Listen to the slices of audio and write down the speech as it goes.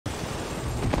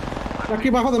Aquí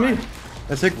abajo de mí.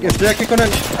 Estoy aquí con él.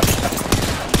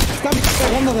 Está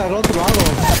pegando del otro lado.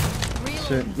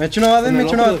 Sí. Me echo una base, me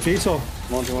echo una base. Piso.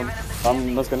 ¿Nos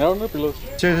escanearon, no, pilos?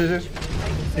 Sí.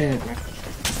 Sí.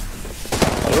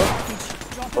 Arriba.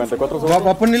 44 ¿Va segundos.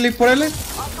 a ponerle por L?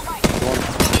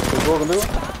 ¿Estuvo contigo?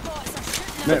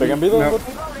 ¿Me pegué en vida?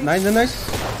 Nice.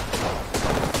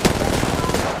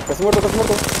 Casi muerto.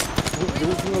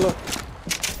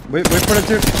 Voy por el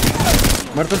tier.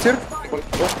 ¿Muerto el tier?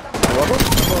 ¿Abajo?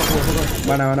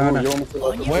 Buena.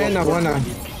 Buena.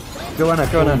 Qué buena.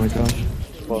 Oh my gosh.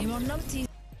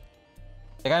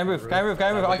 Guy roof.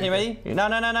 Okay, ready? No.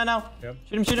 Yep.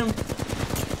 Shoot him.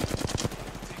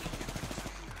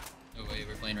 No way,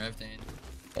 we're playing Rev Dane.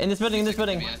 In this building. I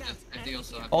think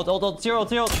also have. Ult. Zero.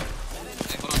 Okay, hold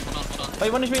on.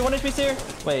 Wait, 1 HP, Seer.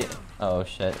 Wait. Oh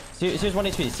shit. Seer's 1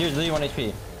 HP. Seer's literally 1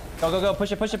 HP. Go.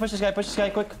 Push this guy,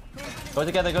 quick. Go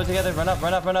together. Run up.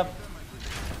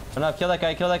 Kill that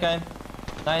guy.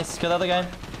 Nice. Kill the other guy.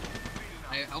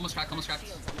 I almost cracked.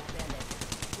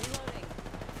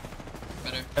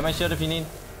 Better. Get my shield if you need.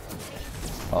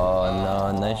 Oh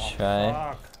no, nice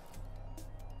try.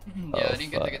 Yeah, I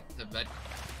didn't get to get to bed.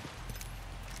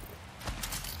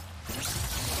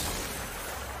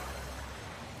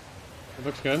 It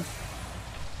looks good.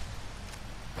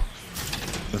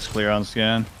 Looks clear on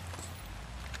scan.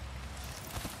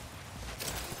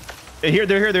 Hey,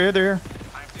 they're here.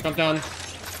 Jump down.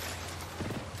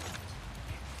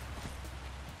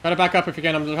 Try to back up if you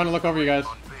can. I'm trying to look over you guys.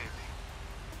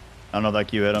 I don't know if that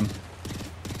Q hit him.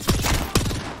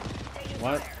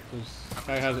 What? This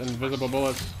guy has invisible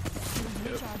bullets.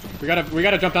 We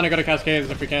gotta jump down and go to Cascades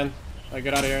if we can. Like,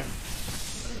 get out of here.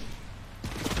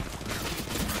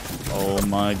 Oh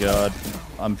my god.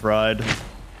 I'm fried.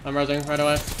 I'm resing right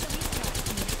away.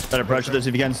 Try to pressure this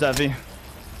if you can, Steffi.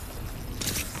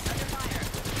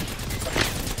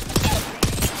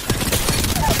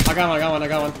 I got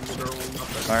one.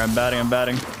 Alright, I'm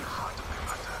batting.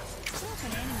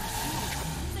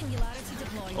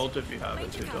 Ult if you have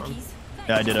it, too, Don.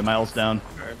 Yeah, I did it. My ult's down.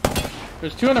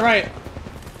 There's two on the right.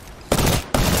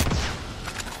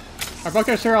 I broke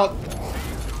their Sir ult.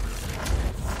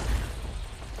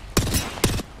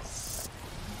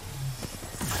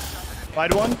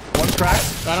 Fight one. One's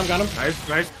cracked. Got him.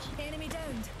 Nice.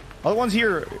 Other one's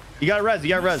here. You got res.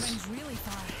 It's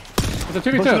a Push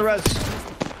the 2v2. res.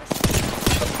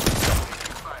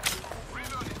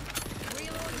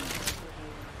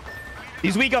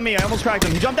 He's weak on me. I almost cracked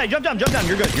him. He jumped down. You're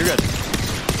good.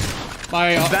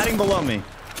 He's batting below me.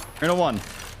 You're in a 1.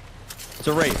 It's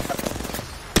a rate.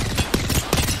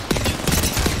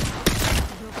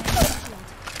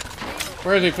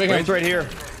 Where is he? Ping him. Rate's right here.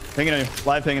 Pinging you.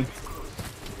 Live pinging.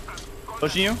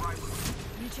 Pushing you.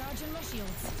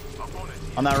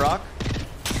 On that rock.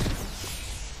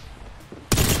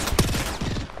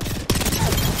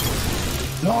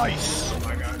 Nice. Oh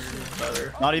my god, you're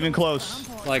better. Not even close.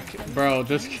 Like, bro,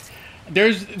 these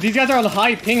guys are on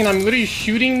high ping, and I'm literally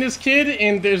shooting this kid,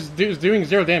 and there's doing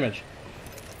 0 damage.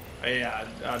 Yeah,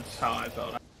 that's how I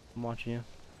felt. I'm watching you.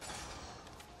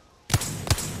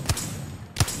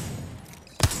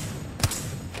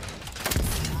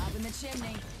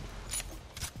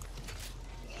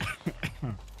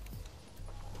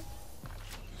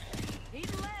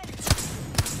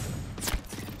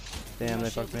 Damn, they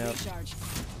fucked me up.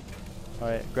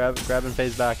 Alright, grab and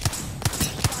phase back.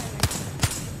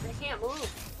 I can't move.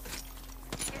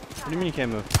 What do you mean you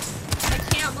can't move? I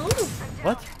can't move.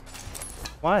 What?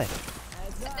 Why?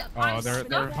 Oh,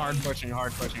 they're hard pushing. In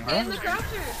the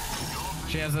crafter.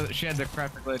 She had the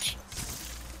crafter glitch.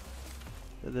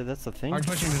 That's the thing? Hard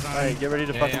pushing design. Alright, get ready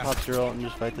to fucking yeah. pop your ult and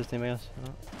just fight this team, I guess.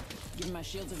 Give my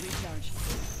shields a recharge.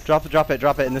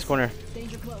 Drop it in this corner.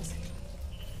 Danger close.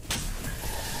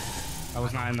 I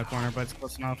was not in the corner, but it's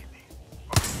close enough.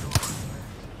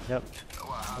 Yep.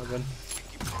 All good.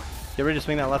 Get ready to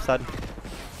swing that left side.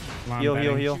 Heal.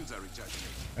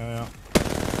 Yeah.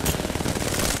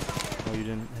 Oh, you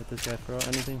didn't hit this guy for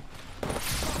anything?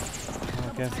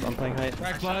 Okay, I'm playing height.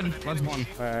 Crack blood. Blood's 1.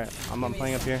 Alright, I'm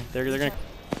playing up here. They're gonna... 2.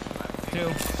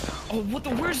 Oh, what the?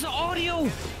 Where's the audio?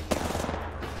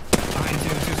 Behind 2.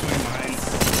 2 swing behind.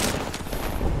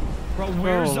 Bro,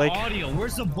 where's the audio?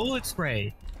 Where's the bullet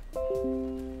spray?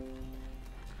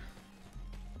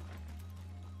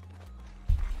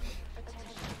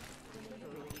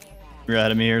 You're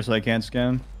ahead of me here, so I can't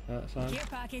scan. Care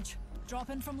package.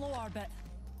 Dropping from low orbit.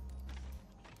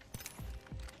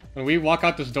 When we walk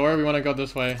out this door, we want to go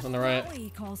this way on the right. He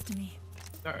calls to me.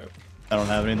 Alright. I don't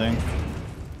have anything.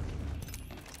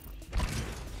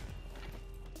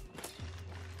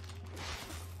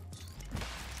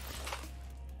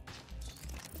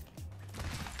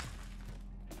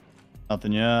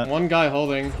 Nothing yet. One guy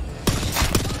holding.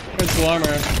 There's blue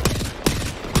armor.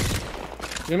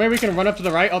 You know, maybe we can run up to the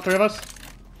right, all three of us?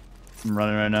 I'm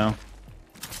running right now.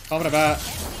 Top of the bat.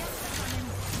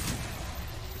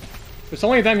 There's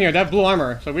only them here. They have blue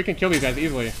armor, so we can kill these guys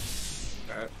easily.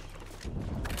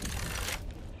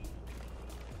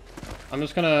 I'm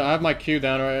just gonna... I have my Q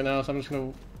down right now, so I'm just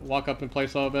gonna walk up and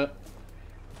place a little bit.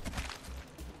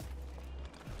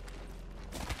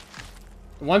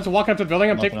 One's walking up to the building.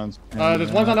 I'm taking...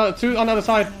 there's one's on the... Two on the other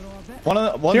side.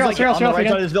 One's like on the right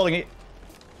side of this building.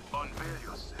 On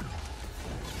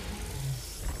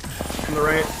the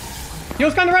right.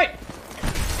 Heel's on the right!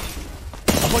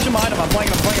 I'm pushing behind him. I'm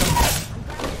flanking him.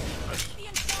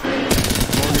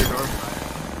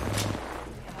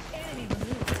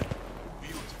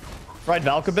 Right,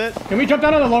 Valk a bit. Can we jump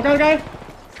down on the low ground guy?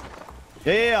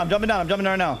 Yeah. I'm jumping down. I'm jumping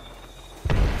down right now.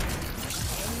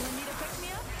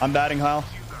 I'm batting, Kyle.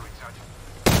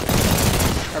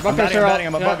 I'm batting.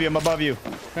 I'm above you. I'm above you.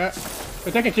 Yeah.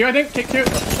 We're taking Q, I think. Take Q.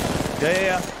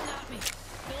 Yeah.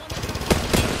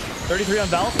 33 on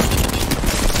Valk.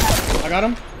 I got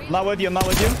him. I'm not with you.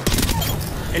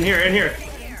 In here.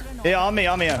 Yeah, on me.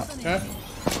 Okay.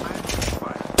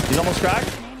 He's almost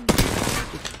cracked.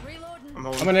 I'm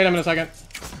gonna nade him in a second.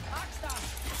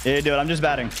 Yeah, do it. I'm just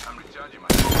batting.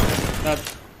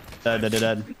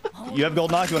 Dead. You have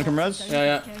gold knock. You wanna come res?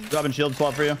 Yeah. Dropping shield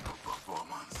swap for you.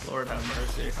 Lord have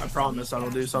mercy. I promise I will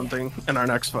do something in our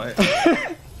next fight.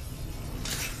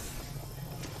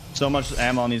 So much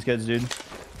ammo on these kids, dude.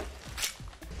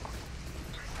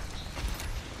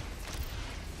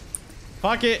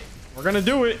 Fuck it. We're gonna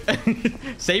do it.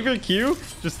 Save your Q.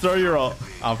 Just throw your ult.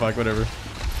 Oh, fuck. Whatever.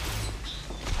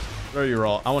 Throw your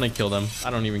ult. I want to kill them. I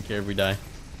don't even care if we die.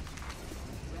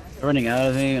 They're running out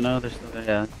of me. No, they're still...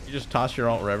 Yeah. You just toss your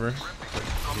ult wherever.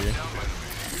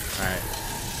 Alright.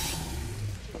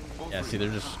 Yeah, see, they're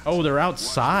just... Oh, they're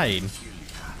outside.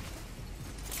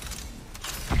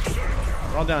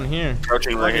 They're all down here.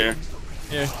 Crouching right here.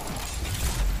 Yeah.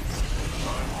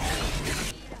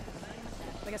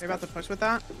 Are you about to push with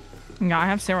that? Yeah, I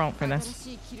have zero ult for this.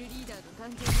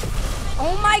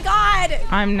 Oh my god!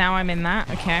 I'm in that.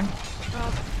 Okay.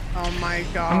 Oh my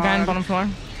god. I'm going bottom floor.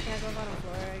 Yeah, go bottom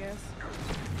floor, I guess.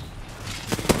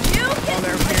 You can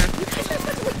they're here.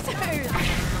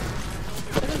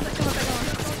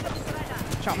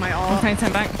 Shot my ult. Okay,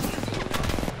 10 back.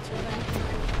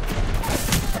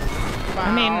 Wow.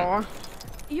 I mean...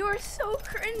 You are so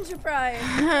cringe, Brian.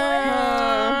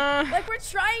 Like we're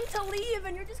trying to leave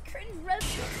and you're just cringe red.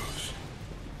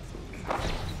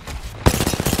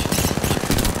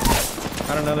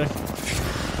 Got another.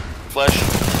 Flash.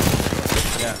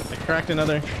 Yeah, I cracked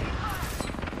another.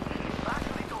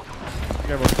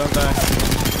 Careful, don't die.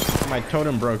 My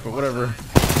totem broke, but whatever.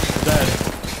 Dead.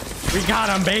 We got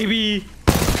him, baby.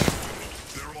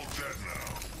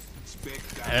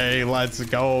 Hey, let's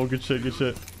go. Good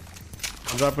shit.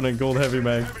 I'm dropping a gold heavy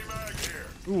mag.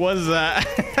 Who was that?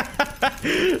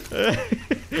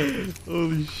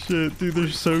 Holy shit, dude, they're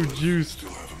so juiced.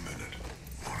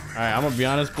 Alright, I'm gonna be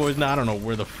honest, boys. Now I don't know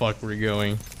where the fuck we're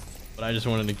going, but I just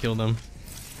wanted to kill them.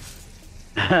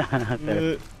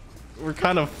 We're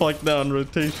kind of fucked now in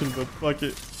rotation, but fuck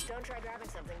it.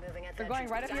 They're going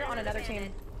right up here on another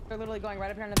team. They're literally going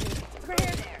right up here on another team. Look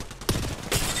right here.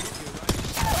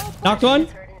 Knocked one.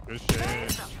 Good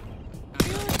shit.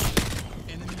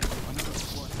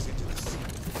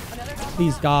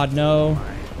 Please, God, no.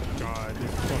 God, these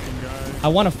fucking guys. I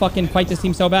want to fucking fight this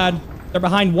team so bad. They're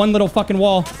behind one little fucking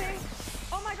wall.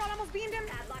 Oh my god, almost beamed him.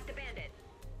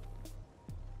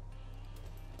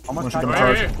 Almost gonna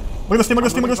charge. Look at this team.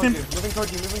 Moving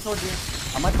towards you.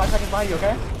 I'm like 5 seconds behind you,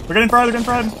 okay? They're getting fried.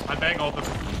 I bang ult them.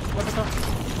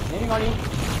 Nading on you.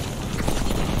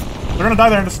 They're gonna die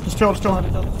there. Just chill.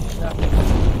 Yeah.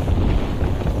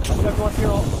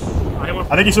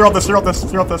 I think you zeroed this.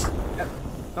 Yep.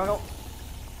 Go.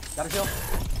 Got a kill.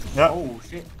 Yeah. Oh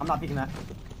shit. I'm not peeking that.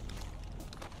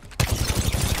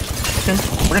 Okay.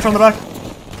 We're gonna turn the back.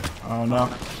 Oh no.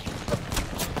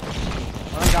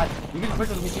 Oh god. You can push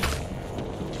this machine.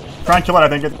 Try and kill it, I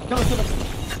think. Kill it.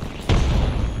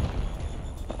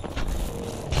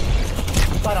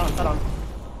 Side on.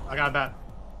 I got that.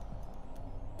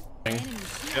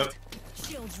 Yep.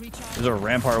 There's a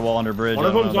rampart wall under bridge. One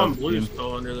of them's on blue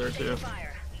still under there too.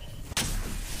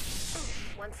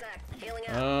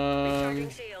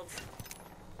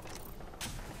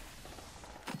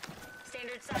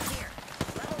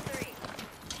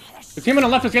 The team on the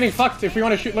left is getting fucked. If we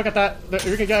want to shoot, look at that.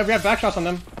 We have back shots on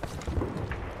them.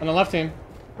 On the left team.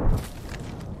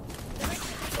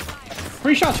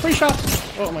 Free shots.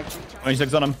 Oh my.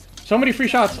 26 on him. So many free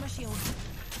shots.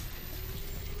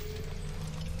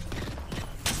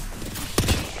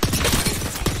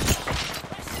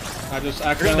 I just They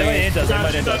might accidentally... int us, they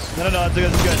might int us. No, it's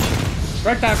good, it's good.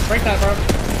 Break that, bro.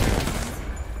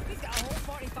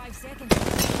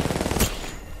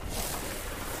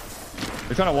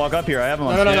 They're trying to walk up here. I have them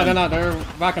on No, scan. they're not. They're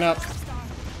backing up.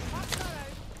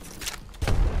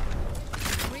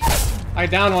 I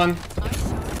down one.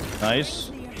 Nice.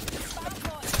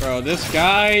 Bro, this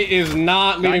guy is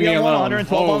not leaving me alone.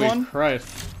 112 on Holy one. Christ.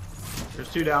 There's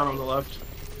 2 down on the left.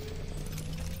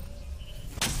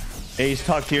 Ace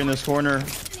tucked here in this corner.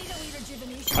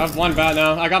 I have 1 bat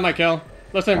now. I got my kill.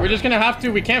 Listen, we're just gonna have to.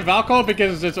 We can't Valco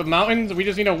because it's a mountain. We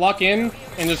just need to walk in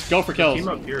and just go for kills. Team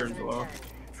up here as well.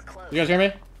 You guys hear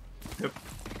me? Yep.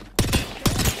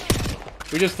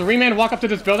 We just 3-man walk up to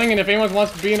this building, and if anyone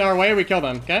wants to be in our way, we kill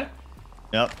them. Okay?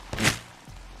 Yep.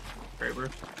 Kraber.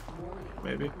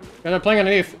 Maybe. Yeah, they're playing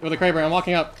underneath with a Kraber. I'm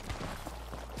walking up.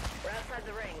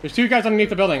 There's 2 guys underneath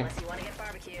the building. Want me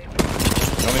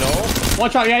to hold?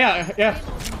 1 shot. Yeah.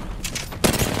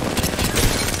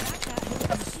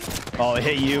 Oh, it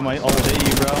hit you. My ult hit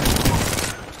you, bro.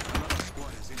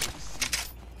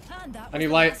 I need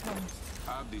light.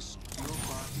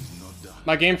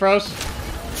 My game froze.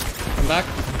 I'm back.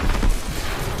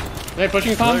 Are they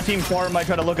pushing Tom? Another team forward might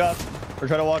try to look up or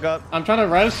try to walk up. I'm trying to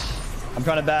res. I'm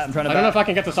trying to bat. I don't know if I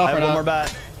can get this off I or have one not. more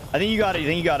bat. I think you got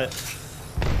it.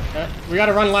 Okay. We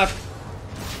gotta run left.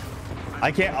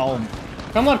 I can't. Oh.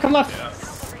 Come left.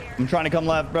 I'm trying to come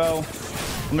left, bro.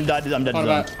 I'm gonna die. I'm dead. Oh,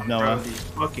 Zone. No. Bro, these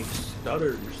fucking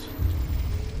stutters.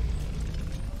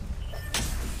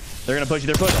 They're gonna push you.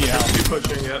 They're pushing you now. Keep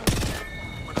pushing it.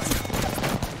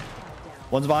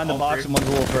 One's behind the box and one's a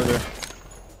little further.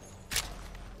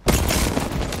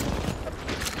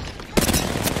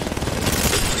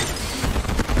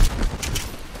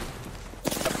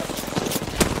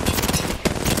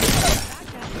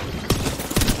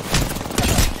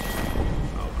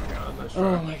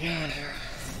 Oh my god.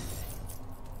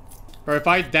 Or if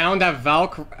I downed that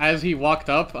Valk as he walked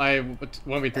up, I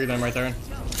 1v3 them right there.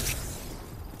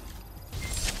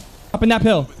 Up in that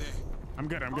pill. I'm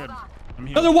good. I'm here.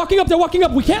 No, they're walking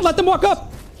up. We can't let them walk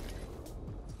up.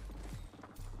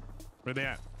 Where they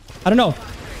at? I don't know.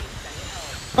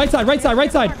 Right side.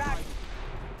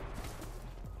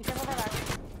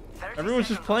 Everyone's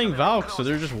just playing Valk, so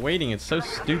they're just waiting. It's so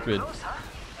stupid.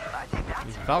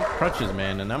 These Valk crutches,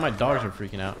 man, and now my dogs are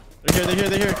freaking out. They're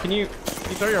here. Can you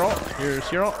throw your ult?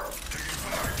 Your ult?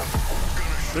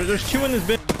 There's 2 in this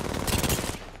bit.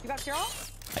 You got Cyril?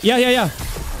 Yeah.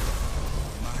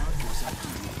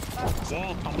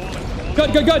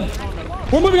 Good.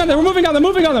 We're moving on them.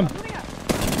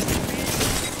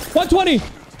 120.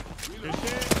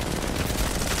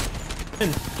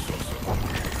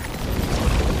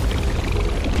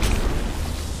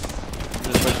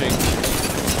 Just pushing.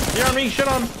 Here on me, shit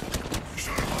on.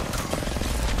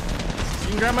 You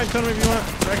can grab my totem if you want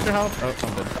for extra health. Oh,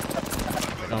 I'm dead.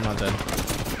 No, I'm not dead.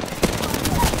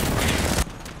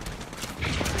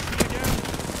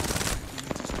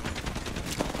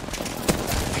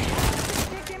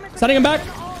 Setting him back.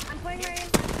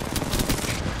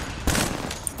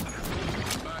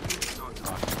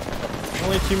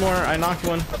 Only 2 more. I knocked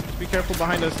one. Just be careful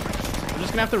behind us. We're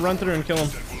just gonna have to run through and kill him.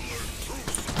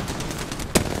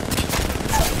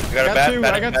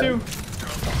 I got two.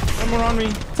 One more on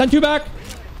me. Send 2 back.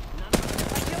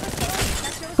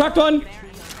 Cracked 1.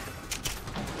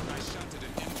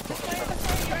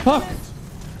 Fuck.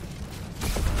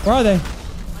 Where are they?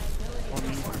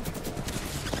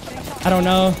 I don't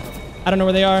know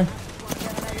where they are.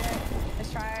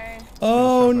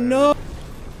 Oh no.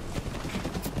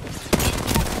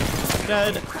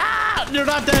 Dead. Ah! You're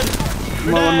not dead.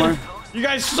 You're One dead. more. You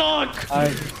guys suck.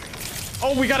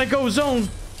 Oh, we gotta go zone.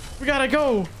 We gotta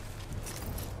go.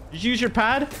 Did you use your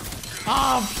pad?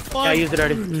 Ah, fuck. Yeah, I used it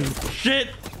already. Shit.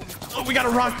 Oh, we got a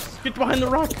rock. Get behind the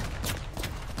rock.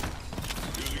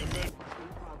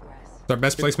 Our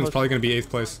best placement is probably going to be 8th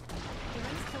place.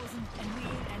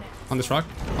 On this rock?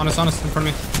 On us, in front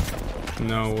of me.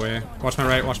 No way. Watch my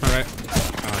right. Oh,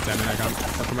 damn it.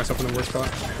 I put myself in the worst spot.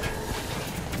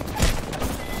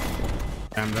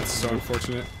 Damn, that's so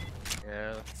unfortunate.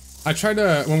 Yeah. I tried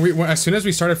to, as soon as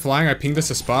we started flying, I pinged us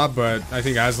a spot, but I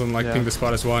think Aslan pinged the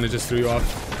spot as well, and it just threw you off.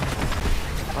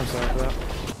 I'm sorry for that.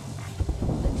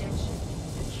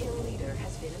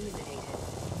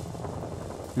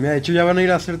 Mira, de hecho ya van a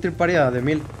ir a hacer triparia de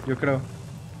 1000, yo creo.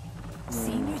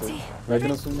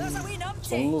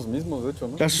 Son los mismos, de hecho,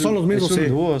 ¿no? Casi son los mismos, sí.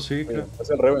 Dúo, sí, creo. Es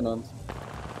el Revenant.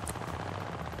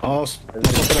 Oh,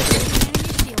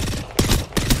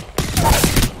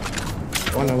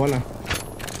 Buena.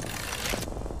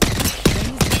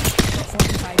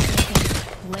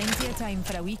 Plenty of time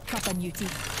for a wee cup of newty.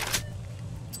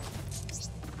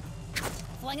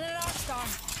 Slinging an arc star.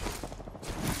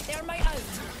 Thermite out.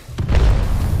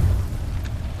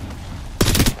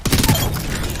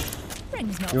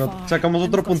 Ring's not far. Sacamos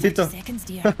otro puntito.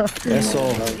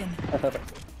 Eso.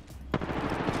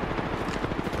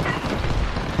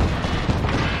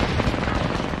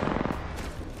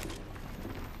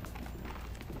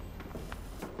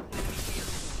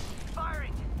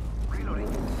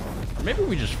 Maybe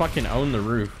we just fucking own the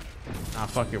roof. Nah,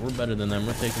 fuck it. We're better than them.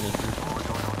 We're taking this roof.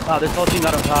 Oh, this whole team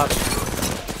got on top.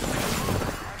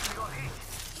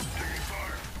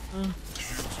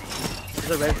 There's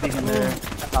a red thing in there.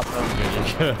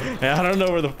 Hey, I don't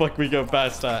know where the fuck we go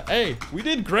past that. Hey, we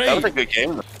did great. That was a good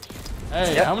game.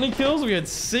 Hey, Yep. how many kills? We had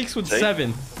 6 with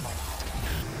 7.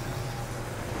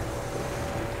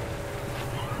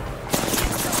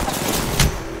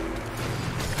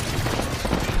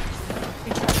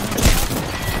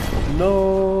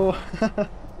 No.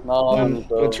 No,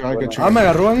 Good try, good try. Ah, me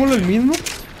agarró ángulo el mismo.